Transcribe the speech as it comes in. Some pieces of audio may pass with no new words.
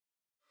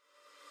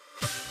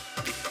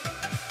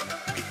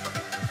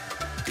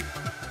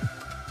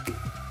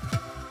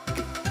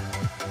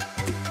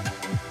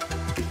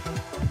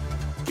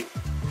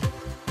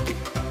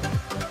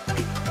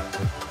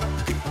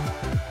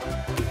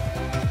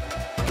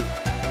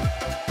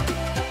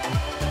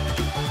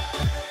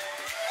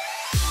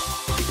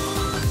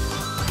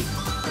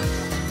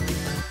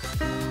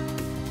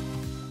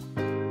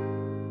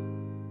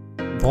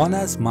born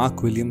as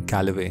Mark William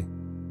Calaway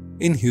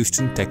in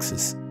Houston,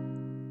 Texas.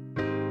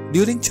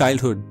 During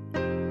childhood,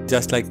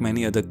 just like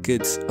many other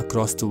kids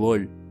across the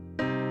world,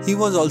 he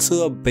was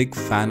also a big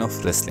fan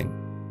of wrestling.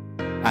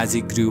 As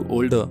he grew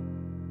older,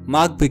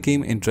 Mark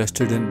became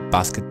interested in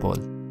basketball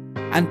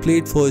and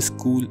played for his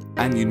school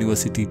and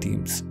university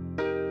teams.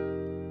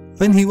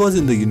 When he was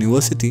in the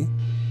university,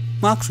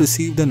 Mark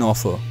received an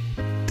offer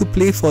to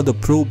play for the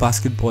Pro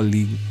Basketball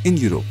League in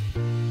Europe.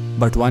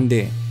 But one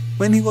day,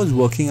 when he was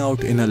working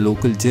out in a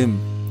local gym,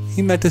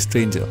 he met a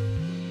stranger.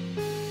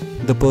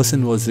 The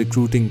person was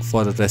recruiting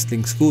for a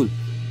wrestling school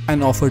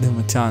and offered him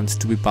a chance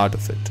to be part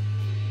of it.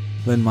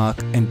 When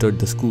Mark entered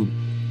the school,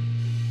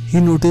 he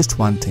noticed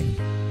one thing,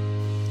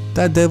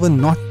 that there were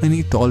not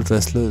many tall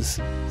wrestlers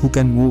who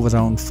can move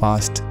around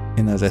fast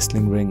in a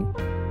wrestling ring.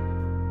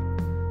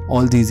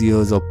 All these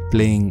years of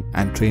playing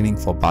and training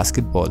for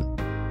basketball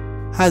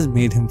has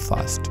made him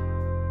fast.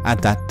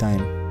 At that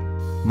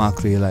time,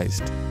 Mark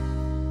realized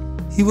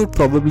he would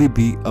probably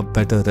be a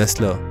better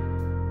wrestler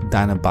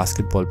than a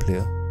basketball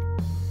player.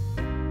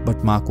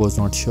 But Mark was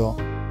not sure.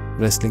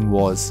 Wrestling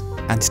was,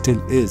 and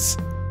still is,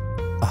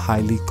 a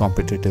highly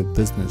competitive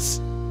business,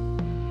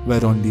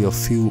 where only a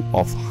few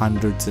of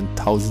hundreds and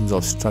thousands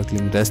of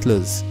struggling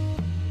wrestlers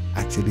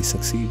actually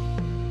succeed.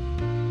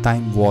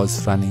 Time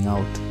was running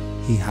out.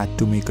 He had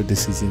to make a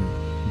decision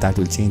that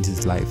will change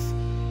his life.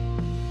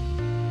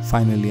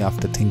 Finally,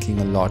 after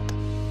thinking a lot,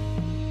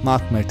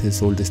 Mark met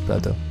his oldest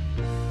brother.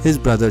 His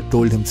brother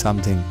told him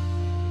something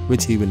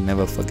which he will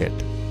never forget.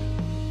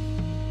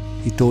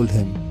 He told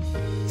him,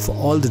 for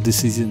all the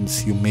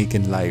decisions you make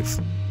in life,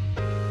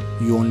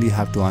 you only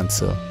have to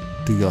answer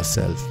to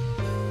yourself.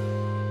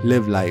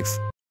 Live life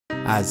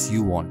as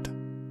you want.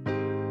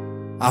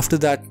 After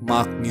that,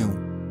 Mark knew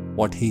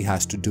what he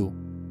has to do.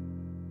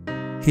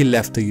 He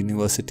left the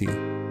university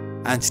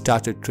and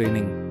started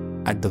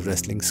training at the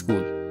wrestling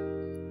school.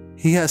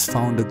 He has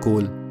found a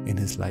goal in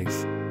his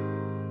life.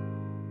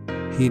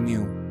 He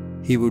knew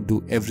he would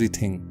do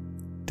everything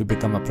to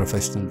become a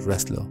professional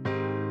wrestler.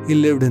 He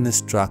lived in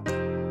his truck,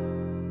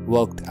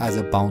 worked as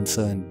a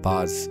bouncer in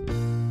bars,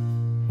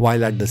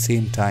 while at the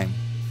same time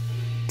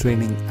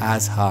training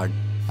as hard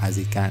as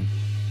he can.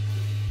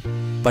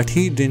 But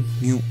he didn't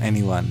know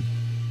anyone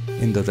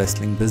in the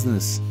wrestling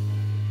business.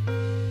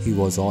 He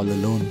was all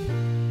alone.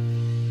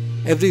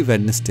 Every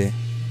Wednesday,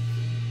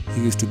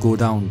 he used to go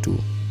down to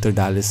the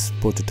Dallas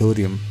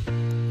Sportatorium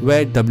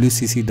where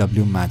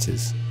WCCW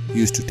matches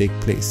used to take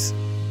place,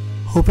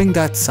 hoping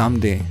that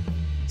someday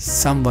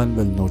someone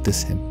will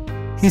notice him.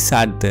 He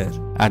sat there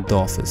at the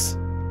office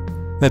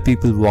where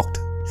people walked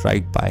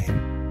right by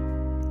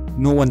him.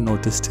 No one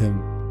noticed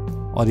him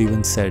or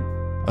even said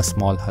a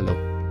small hello.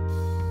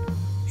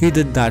 He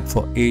did that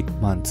for 8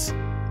 months,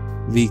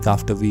 week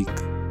after week,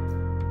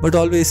 but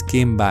always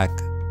came back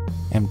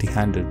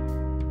empty-handed.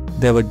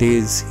 There were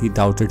days he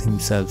doubted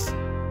himself,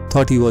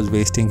 thought he was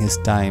wasting his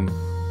time,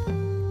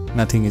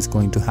 nothing is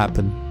going to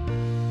happen.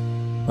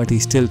 But he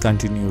still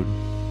continued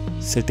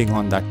sitting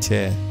on that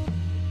chair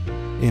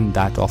in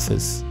that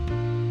office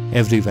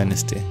every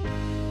Wednesday.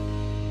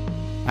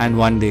 And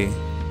one day,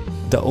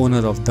 the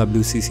owner of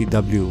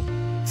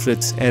WCCW,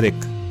 Fritz Eric,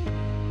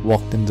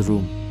 walked in the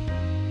room.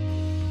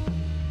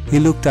 He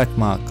looked at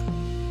Mark,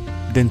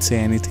 didn't say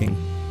anything,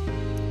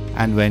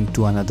 and went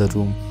to another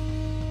room.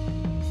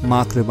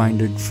 Mark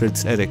reminded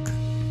Fritz Eric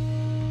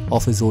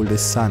of his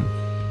oldest son,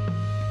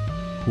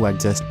 who had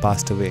just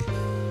passed away.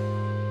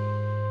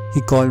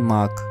 He called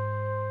Mark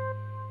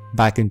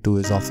back into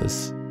his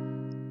office,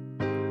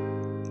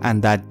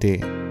 and that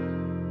day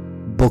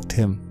booked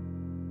him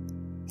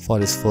for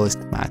his first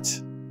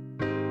match.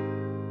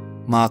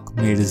 Mark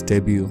made his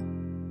debut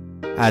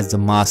as the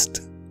masked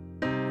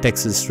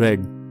Texas Red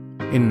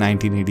in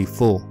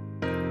 1984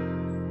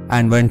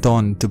 and went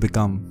on to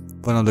become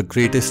one of the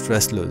greatest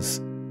wrestlers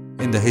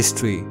in the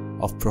history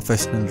of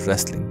professional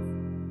wrestling.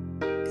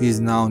 He is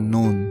now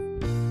known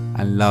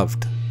and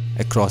loved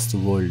across the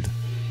world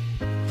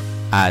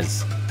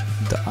as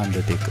The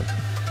Undertaker.